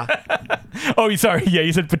 yeah. Oh, sorry. Yeah,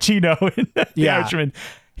 you said Pacino in The Irishman.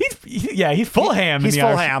 He's full ham. He's in the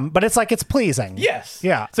full Irishman. ham, but it's like it's pleasing. Yes.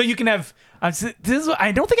 Yeah. So you can have. I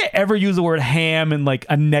don't think I ever use the word ham in like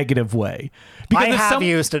a negative way. I have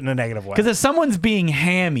used it in a negative way. Because if someone's being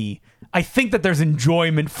hammy, I think that there's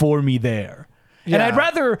enjoyment for me there. And Yeah. I'd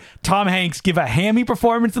rather Tom Hanks give a hammy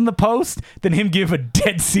performance in The Post than him give a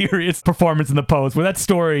dead serious performance in The Post, where that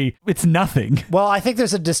story, it's nothing. Well, I think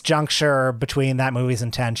there's a disjuncture between that movie's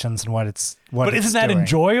intentions and what it's But it's isn't that doing.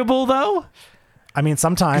 enjoyable, though? I mean,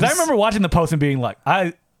 sometimes. Because I remember watching The Post and being like,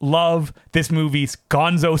 I love this movie's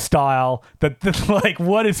gonzo style. Like,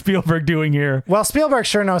 what is Spielberg doing here? Well, Spielberg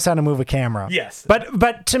sure knows how to move a camera. Yes.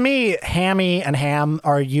 But to me, hammy and ham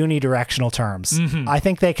are unidirectional terms. Mm-hmm. I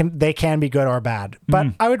think they can be good or bad, but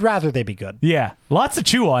I would rather they be good. Yeah, lots to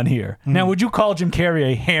chew on here. Now, would you call Jim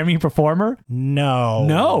Carrey a hammy performer? No.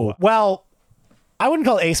 No. Well, I wouldn't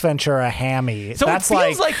call Ace Ventura hammy. So That's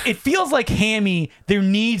it feels like hammy. There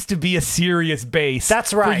needs to be a serious base.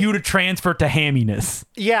 That's right. For you to transfer to hamminess.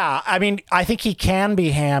 yeah. I mean, I think he can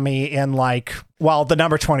be hammy in the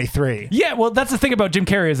number 23. Yeah, well, that's the thing about Jim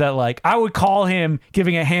Carrey is that like I would call him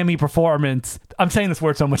giving a hammy performance. I'm saying this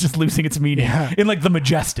word so much it's losing its meaning. Yeah. In like The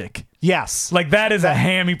Majestic. Yes. Like that is a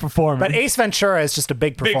hammy performance. But Ace Ventura is just a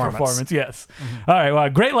big performance. Big performance, yes. All right, well,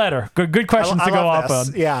 great letter. Good questions I to go love off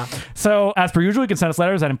this. on. Yeah. So, as per usual, you can send us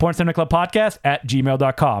letters at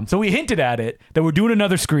importantcinemaclubpodcast@gmail.com. So, we hinted at it that we're doing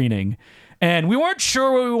another screening, and we weren't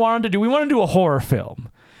sure what we wanted to do. We wanted to do a horror film.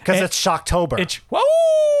 Because it's Shocktober. Whoa!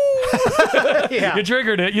 Yeah. You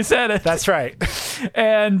triggered it. You said it. That's right.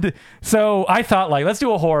 And so I thought, like, let's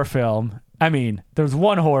do a horror film. I mean, there's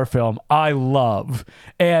one horror film I love.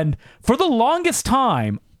 And for the longest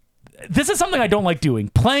time, this is something I don't like doing.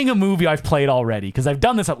 Playing a movie I've played already, because I've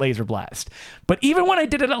done this at Laser Blast. But even when I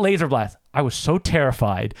did it at Laser Blast, I was so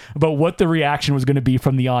terrified about what the reaction was going to be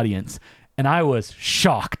from the audience. And I was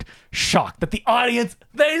shocked that the audience,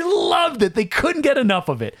 they loved it. They couldn't get enough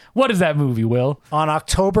of it. What is that movie, Will? On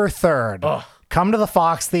October 3rd, come to the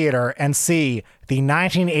Fox Theater and see the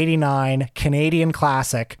 1989 Canadian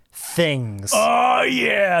classic, Things. Oh,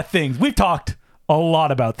 yeah, Things. We've talked a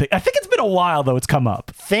lot about Things. I think it's been a while, though, it's come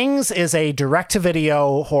up. Things is a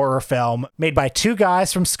direct-to-video horror film made by two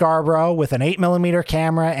guys from Scarborough with an 8mm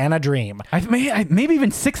camera and a dream. Maybe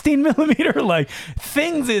even 16 millimeter. Like,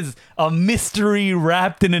 Things is a mystery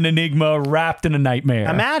wrapped in an enigma, wrapped in a nightmare.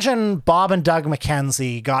 Imagine Bob and Doug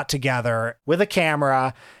McKenzie got together with a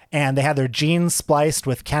camera and they had their genes spliced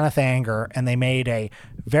with Kenneth Anger and they made a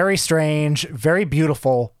very strange, very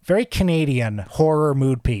beautiful, very Canadian horror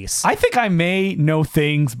mood piece. I think I may know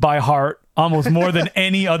Things by heart almost more than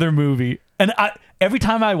any other movie. And every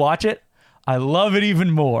time I watch it, I love it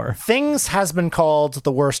even more. Things has been called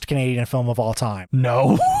the worst Canadian film of all time.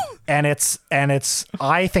 No. And it's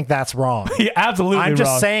I think that's wrong. Yeah, absolutely I'm just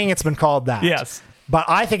wrong. saying it's been called that. Yes. But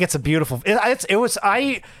I think it's a beautiful.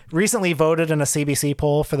 I recently voted in a CBC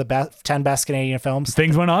poll for the 10 best Canadian films.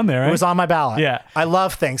 Things went on there, right? It was on my ballot. Yeah. I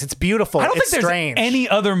love Things. It's beautiful. I don't It's think there's strange. any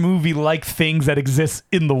other movie like Things that exists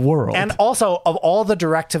in the world. And also, of all the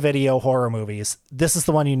direct-to-video horror movies, this is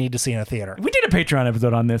the one you need to see in a theater. we did a Patreon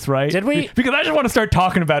episode on this, right? Did we? Because I just want to start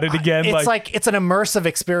talking about it again. It's like it's an immersive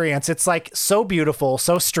experience. It's like so beautiful,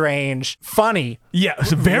 so strange, funny. yeah,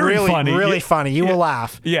 it's very really, funny. Really Yeah. funny. You will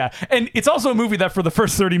laugh. Yeah, and it's also a movie that for the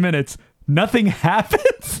first 30 minutes, nothing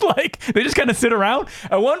happens. Like, they just kind of sit around.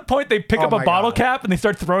 At one point, they pick up a my bottle God. cap and they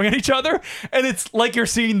start throwing at each other, and it's like you're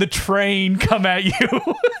seeing the train come at you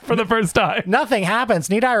for the first time. Nothing happens.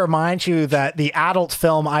 Need I remind you that the adult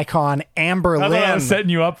film icon Amber That's what I was Lynn, setting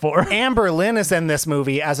you up for. Amber Lynn is in this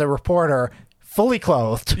movie as a reporter, fully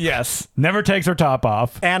clothed. Yes, never takes her top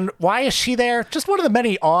off. And why is she there? Just one of the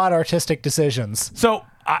many odd artistic decisions. So,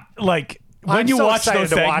 when I'm you so watch excited those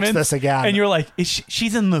to watch segments, this again. and you're like,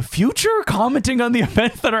 she's in the future commenting on the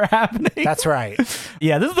events that are happening? That's right.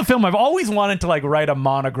 Yeah, this is the film I've always wanted to like write a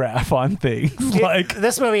monograph on things. Like,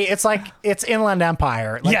 This movie, it's Inland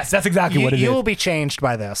Empire. Like, yes, that's exactly what it is. You will be changed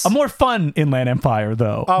by this. A more fun Inland Empire,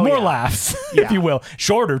 though. Oh, more yeah. laughs, Yeah. if you will.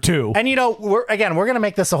 Shorter, too. And we're going to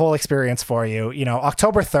make this a whole experience for you.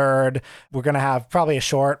 October 3rd, we're going to have probably a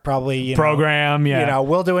short, Program, yeah.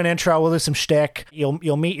 We'll do an intro, we'll do some shtick.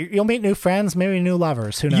 You'll meet new friends. friends, maybe new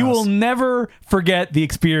lovers. Who knows? You will never forget the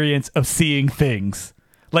experience of seeing things.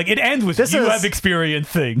 Like, it ends with you have experienced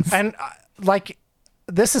things. And,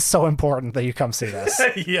 this is so important that you come see this.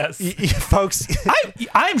 Yes. Folks.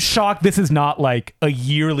 I'm shocked this is not, like, a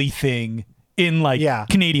yearly thing in, like,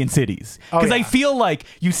 Canadian cities. Because I feel like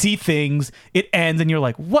you see things, it ends, and you're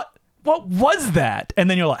like, what was that? And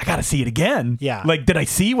then you're like, I gotta see it again. Yeah. Like, did I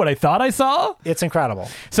see what I thought I saw? It's incredible.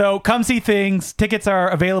 So come see things. Tickets are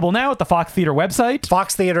available now at the Fox Theatre website.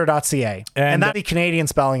 foxtheater.ca. And that's the Canadian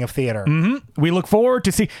spelling of theater. Mm-hmm. We look forward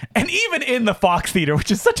to see, and even in the Fox Theatre, which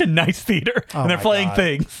is such a nice theater, and they're playing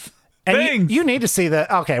things. And you need to see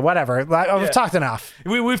okay, whatever. We've talked enough.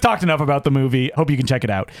 We've talked enough about the movie. Hope you can check it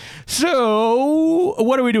out. So,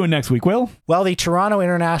 what are we doing next week, Will? Well, the Toronto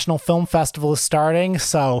International Film Festival is starting,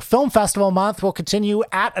 so Film Festival Month will continue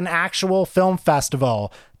at an actual film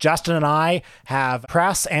festival. Justin and I have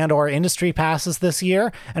press and or industry passes this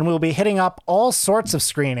year, and we'll be hitting up all sorts of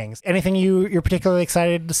screenings. Anything you're particularly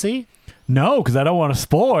excited to see? No, because I don't want to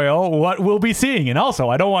spoil what we'll be seeing. And also,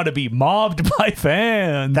 I don't want to be mobbed by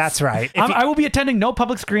fans. That's right. I will be attending no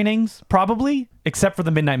public screenings, probably, except for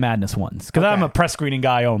the Midnight Madness ones. Because I'm a press screening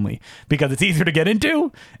guy only. Because it's easier to get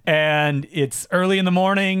into, and it's early in the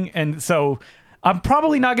morning. And so I'm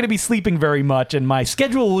probably not going to be sleeping very much. And my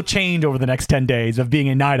schedule will change over the next 10 days of being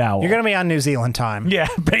a night owl. You're going to be on New Zealand time. Yeah,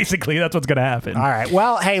 basically. That's what's going to happen. All right.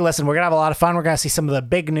 Well, hey, listen, we're going to have a lot of fun. We're going to see some of the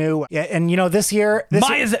big new. And, this year...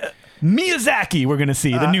 Miyazaki, we're going to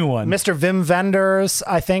see, the new one. Mr. Wim Wenders,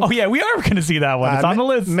 I think. Oh, yeah, we are going to see that one. It's on the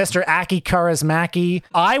list. Mr. Aki Kaurismäki.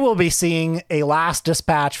 I will be seeing A Last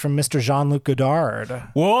Dispatch from Mr. Jean-Luc Godard.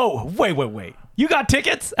 Whoa, wait. You got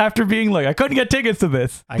tickets after being like, I couldn't get tickets to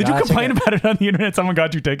this. Did you complain about it on the internet? Someone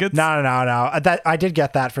got you tickets? No. I did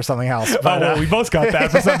get that for something else. But, we both got that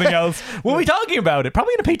for something else. We'll be talking about it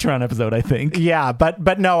probably in a Patreon episode, I think. Yeah,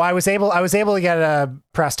 but no, I was able to get a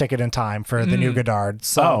press ticket in time for the new Godard.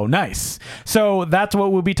 So. Oh, nice. So that's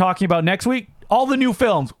what we'll be talking about next week. All the new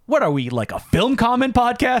films. What are we, like a film comment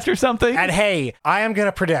podcast or something? And hey, I am going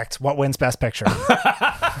to predict what wins Best Picture.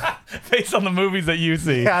 Based on the movies that you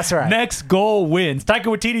see. Yeah, that's right. Next goal wins. Taika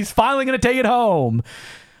Waititi's finally going to take it home.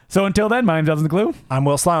 So until then, my name's Justin Clue. I'm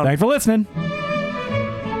Will Sloan. Thanks for listening.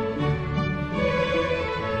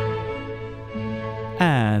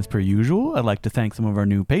 As per usual, I'd like to thank some of our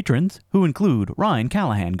new patrons, who include Ryan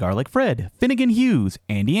Callahan, Garlic Fred, Finnegan Hughes,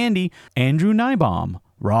 Andy, Andrew Nybaum,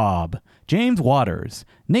 Rob, James Waters,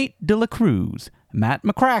 Nate De La Cruz, Matt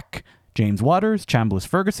McCrack, James Waters, Chambliss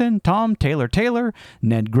Ferguson, Tom Taylor,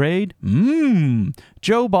 Ned Grade,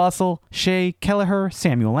 Joe Bossel, Shay Kelleher,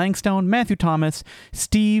 Samuel Langstone, Matthew Thomas,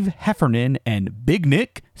 Steve Heffernan, and Big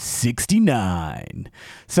Nick 69.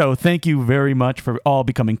 So thank you very much for all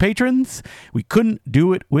becoming patrons. We couldn't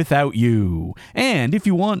do it without you. And if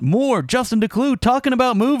you want more Justin DeClue talking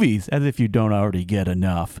about movies, as if you don't already get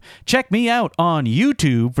enough, check me out on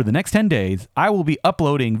YouTube for the next 10 days. I will be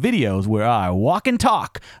uploading videos where I walk and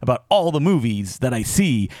talk about all the movies that I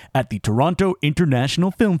see at the Toronto International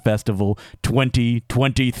Film Festival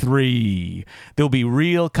 2023. There'll be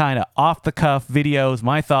real kind of off-the-cuff videos,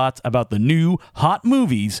 my thoughts about the new hot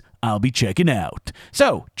movies I'll be checking out.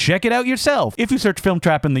 So, check it out yourself. If you search Film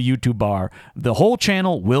Trap in the YouTube bar, the whole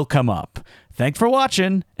channel will come up. Thanks for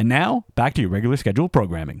watching, and now, back to your regular scheduled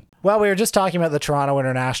programming. Well, we were just talking about the Toronto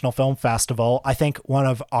International Film Festival. I think one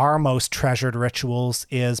of our most treasured rituals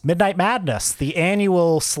is Midnight Madness, the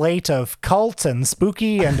annual slate of cult and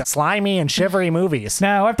spooky and slimy and shivery movies.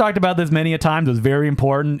 Now, I've talked about this many a times. It was very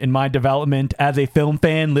important in my development as a film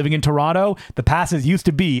fan living in Toronto. The passes used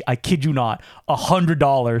to be, I kid you not,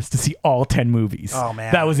 $100 to see all 10 movies. Oh,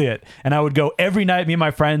 man. That was it. And I would go every night, me and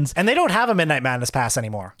my friends. And they don't have a Midnight Madness pass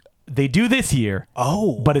anymore. They do this year.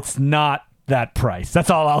 Oh. But it's not that price. That's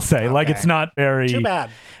all I'll say. Okay. Like, it's not very... Too bad.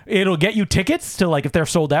 It'll get you tickets to, like, if they're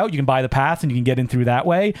sold out, you can buy the pass and you can get in through that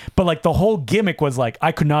way. But, like, the whole gimmick was, like,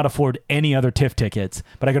 I could not afford any other TIFF tickets,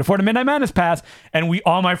 but I could afford a Midnight Madness pass, and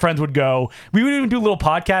all my friends would go. We would even do little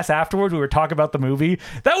podcasts afterwards. We would talk about the movie.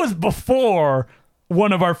 That was before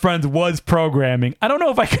one of our friends was programming. I don't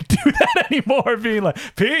know if I could do that anymore, being like,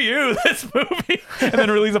 PU, this movie, and then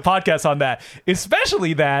release a podcast on that.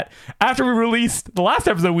 Especially that after we released the last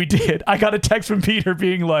episode we did, I got a text from Peter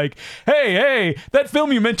being like, hey, that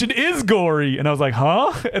film you mentioned is gory. And I was like,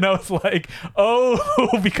 huh? And I was like,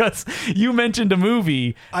 oh, because you mentioned a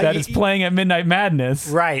movie that is playing at Midnight Madness.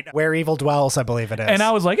 Right. Where Evil Dwells, I believe it is. And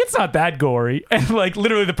I was like, it's not that gory. And like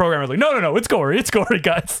literally the programmer was like, no, it's gory,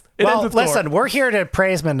 guys. Well, listen, we're here to to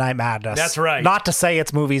praise Midnight Madness. That's right. Not to say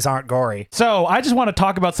its movies aren't gory. So I just want to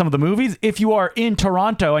talk about some of the movies. If you are in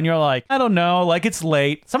Toronto and you're like, I don't know, like it's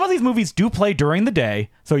late. Some of these movies do play during the day,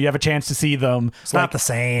 so you have a chance to see them. It's not the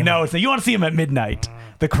same. No, you want to see them at midnight.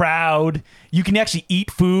 The crowd. You can actually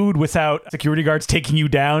eat food without security guards taking you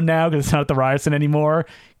down now because it's not at the Ryerson anymore.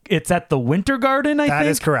 It's at the Winter Garden, I think. That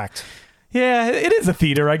is correct. Yeah, it is a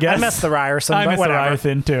theater, I guess. I miss the Ryerson, I but miss whatever. the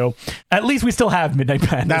Ryerson, too. At least we still have Midnight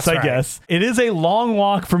Madness, That's I right. guess. It is a long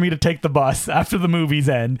walk for me to take the bus after the movies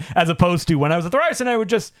end, as opposed to when I was at the Ryerson, I would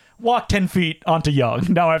just walk 10 feet onto Yonge.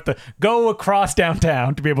 Now I have to go across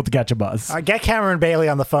downtown to be able to catch a bus. Get Cameron Bailey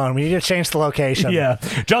on the phone. We need to change the location. Yeah.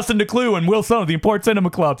 Justin DeClue and Will Stone of the Import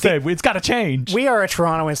Cinema Club say it's got to change. We are a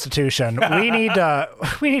Toronto institution. We need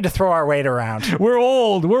to throw our weight around. We're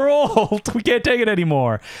old. We can't take it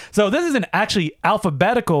anymore. So this is an actually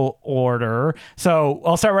alphabetical order. So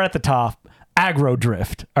I'll start right at the top. Aggro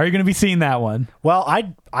Drift. Are you going to be seeing that one? Well,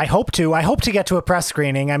 I hope to. I hope to get to a press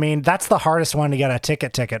screening. I mean, that's the hardest one to get a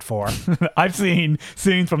ticket for. I've seen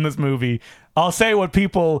scenes from this movie. I'll say what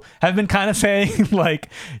people have been kind of saying, like,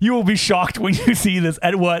 you will be shocked when you see this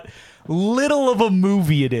at what little of a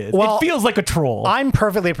movie it is. Well, it feels like a troll. I'm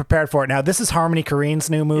perfectly prepared for it. Now, this is Harmony Korine's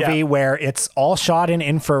new movie where it's all shot in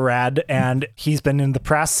infrared, and he's been in the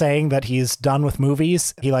press saying that he's done with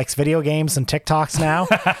movies. He likes video games and TikToks now.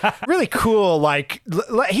 Really cool. Like,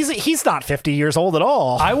 he's not 50 years old at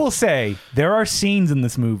all. I will say there are scenes in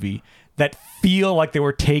this movie that feel like they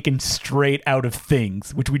were taken straight out of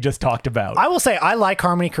Things, which we just talked about. I will say I like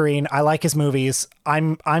Harmony Korine. I like his movies.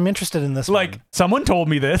 I'm interested in this like, one. someone told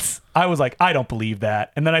me this. I was like, I don't believe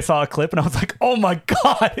that. And then I saw a clip and I was like, oh my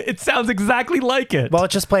God, it sounds exactly like it. Well,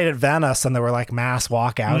 it just played at Venice and there were like mass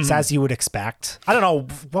walkouts, as you would expect. I don't know.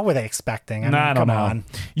 What were they expecting? I don't know. On.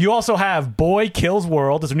 You also have Boy Kills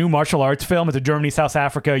World. It's a new martial arts film. It's a Germany, South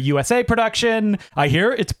Africa, USA production. I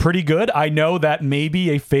hear it's pretty good. I know that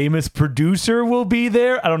maybe a famous producer will be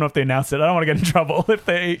there. I don't know if they announced it. I don't want to get in trouble if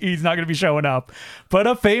he's not going to be showing up. But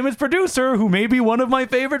a famous producer who may be one of my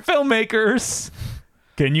favorite filmmakers.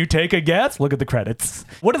 Can you take a guess? Look at the credits.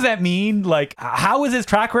 What does that mean? Like, how is his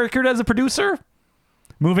track record as a producer?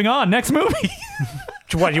 Moving on. Next movie.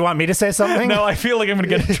 What, you want me to say something? No, I feel like I'm going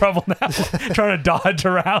to get in trouble now trying to dodge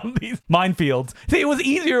around these minefields. See, it was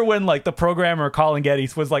easier when, like, the programmer, Colin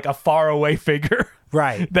Geddes, was, like, a faraway figure.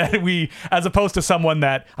 Right. That as opposed to someone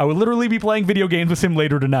that I would literally be playing video games with him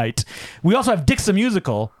later tonight. We also have Dick's the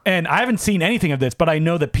Musical, and I haven't seen anything of this, but I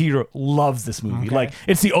know that Peter loves this movie. Okay. Like,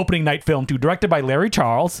 it's the opening night film, too, directed by Larry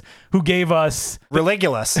Charles, who gave us...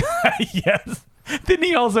 Religulous. Yes. Didn't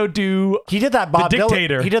he also do... He did that Bob The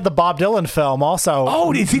Dictator. Dylan. He did the Bob Dylan film also.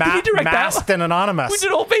 Oh, did he direct that? Masked and Anonymous. We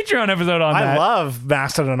did a whole Patreon episode on that. I love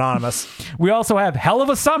Masked and Anonymous. We also have Hell of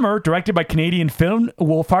a Summer, directed by Canadian Finn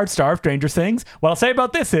Wolfhard, star of Stranger Things. What I'll say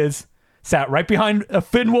about this is, sat right behind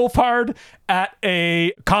Finn Wolfhard at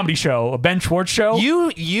a comedy show, a Ben Schwartz show.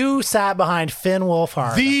 You sat behind Finn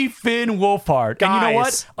Wolfhard. The Finn Wolfhard. Guys. And you know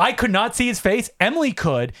what? I could not see his face. Emily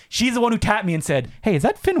could. She's the one who tapped me and said, hey, is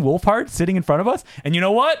that Finn Wolfhard sitting in front of us? And you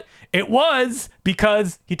know what? It was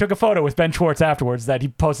because he took a photo with Ben Schwartz afterwards that he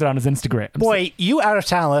posted on his Instagram. Boy, you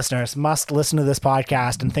out-of-town listeners must listen to this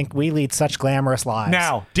podcast and think we lead such glamorous lives.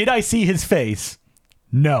 Now, did I see his face?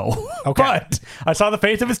 No. Okay. But I saw the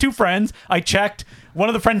face of his two friends. I checked. One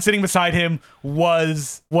of the friends sitting beside him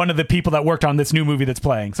was one of the people that worked on this new movie that's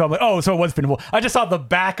playing. So I'm like, oh, so it was Finn Wolfhard. I just saw the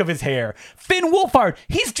back of his hair. Finn Wolfhard,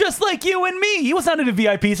 he's just like you and me. He was not in a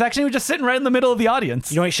VIP section. He was just sitting right in the middle of the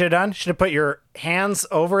audience. You know what you should have done? Should have put your hands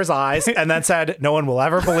over his eyes and then said, no one will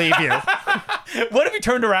ever believe you. What if he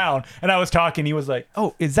turned around and I was talking? He was like,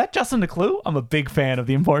 oh, is that Justin DeClue? I'm a big fan of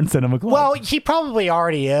the Important Cinema Club. Well, he probably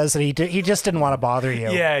already is, and he just didn't want to bother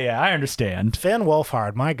you. Yeah, I understand. Finn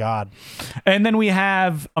Wolfhard, my God. And then we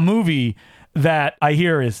have a movie that I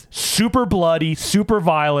hear is super bloody, super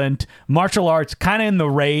violent, martial arts, kind of in the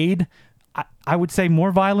Raid. I would say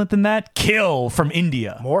more violent than that. Kill from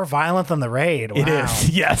India. More violent than The Raid. Wow. It is,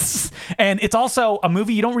 yes. And it's also a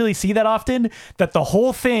movie you don't really see that often, that the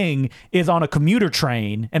whole thing is on a commuter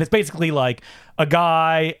train. And it's basically like a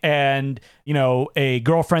guy and, you know, a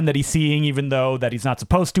girlfriend that he's seeing, even though that he's not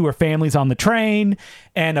supposed to. Her family's on the train,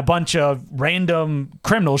 and a bunch of random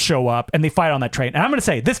criminals show up and they fight on that train. And I'm going to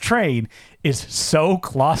say, this train is so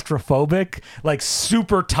claustrophobic, like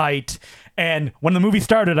super tight. And when the movie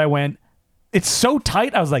started, I went, it's so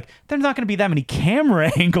tight. I was like, there's not going to be that many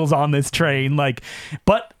camera angles on this train. Like,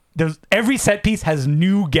 but every set piece has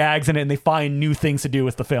new gags in it, and they find new things to do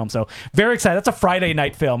with the film. So very excited. That's a Friday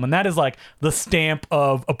night film, and that is like the stamp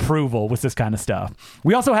of approval with this kind of stuff.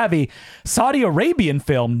 We also have a Saudi Arabian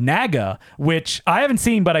film, Naga, which I haven't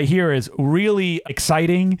seen, but I hear is really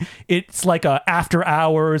exciting. It's like after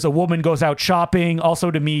hours, a woman goes out shopping,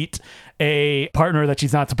 also to meet a partner that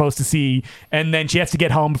she's not supposed to see, and then she has to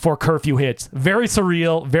get home before curfew hits. Very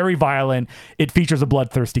surreal, very violent. It features a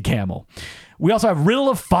bloodthirsty camel. We also have Riddle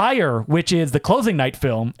of Fire, which is the closing night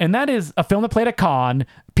film, and that is a film that played at Cannes.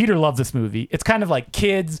 Peter loves this movie. It's kind of like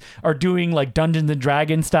kids are doing like Dungeons and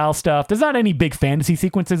Dragons style stuff. There's not any big fantasy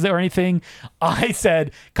sequences or anything. I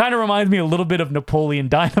said kind of reminds me a little bit of Napoleon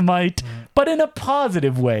Dynamite, but in a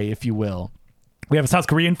positive way, if you will. We have a South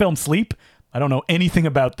Korean film, Sleep. I don't know anything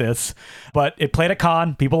about this, but it played at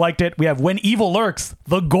Cannes. People liked it. We have When Evil Lurks,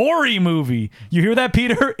 the gory movie. You hear that,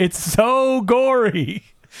 Peter? It's so gory.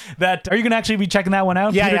 Are you going to actually be checking that one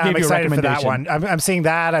out? Yeah, Peter yeah, gave I'm you a excited for that recommendation. one. I'm seeing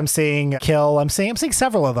that. I'm seeing Kill. I'm seeing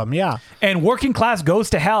several of them. Yeah. And Working Class Goes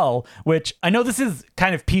to Hell, which I know this is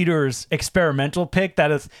kind of Peter's experimental pick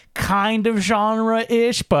that is kind of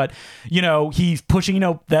genre-ish, but, he's pushing,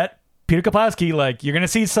 that Peter Kaplowski, like, you're going to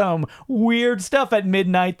see some weird stuff at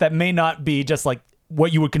midnight that may not be just like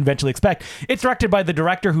what you would conventionally expect. It's directed by the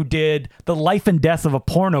director who did The Life and Death of a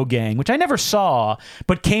Porno Gang, which I never saw,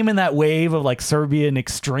 but came in that wave of like Serbian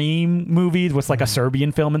extreme movies with like a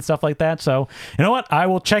Serbian film and stuff like that. So, you know what? I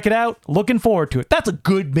will check it out. Looking forward to it. That's a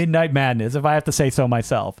good Midnight Madness, if I have to say so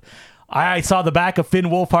myself. I saw the back of Finn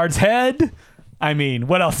Wolfhard's head. I mean,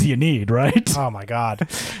 what else do you need, right? Oh, my God.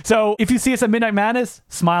 So if you see us at Midnight Madness,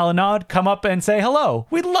 smile and nod, come up and say hello.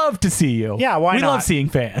 We'd love to see you. Yeah, why we not? We love seeing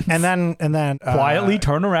fans. And then quietly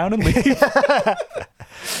turn around and leave.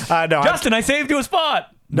 No, Justin, I saved you a spot.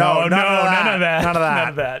 No, none of that. None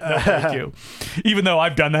of that. No, thank you. Even though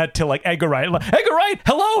I've done that to like Edgar Wright. Edgar Wright,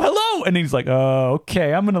 hello. And he's like, oh,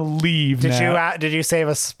 okay, I'm going to leave now. Did you save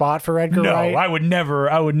a spot for Edgar Wright? No, I would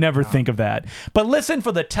never think of that. But listen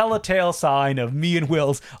for the telltale sign of me and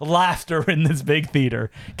Will's laughter in this big theater.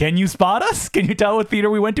 Can you spot us? Can you tell what theater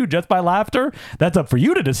we went to just by laughter? That's up for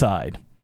you to decide.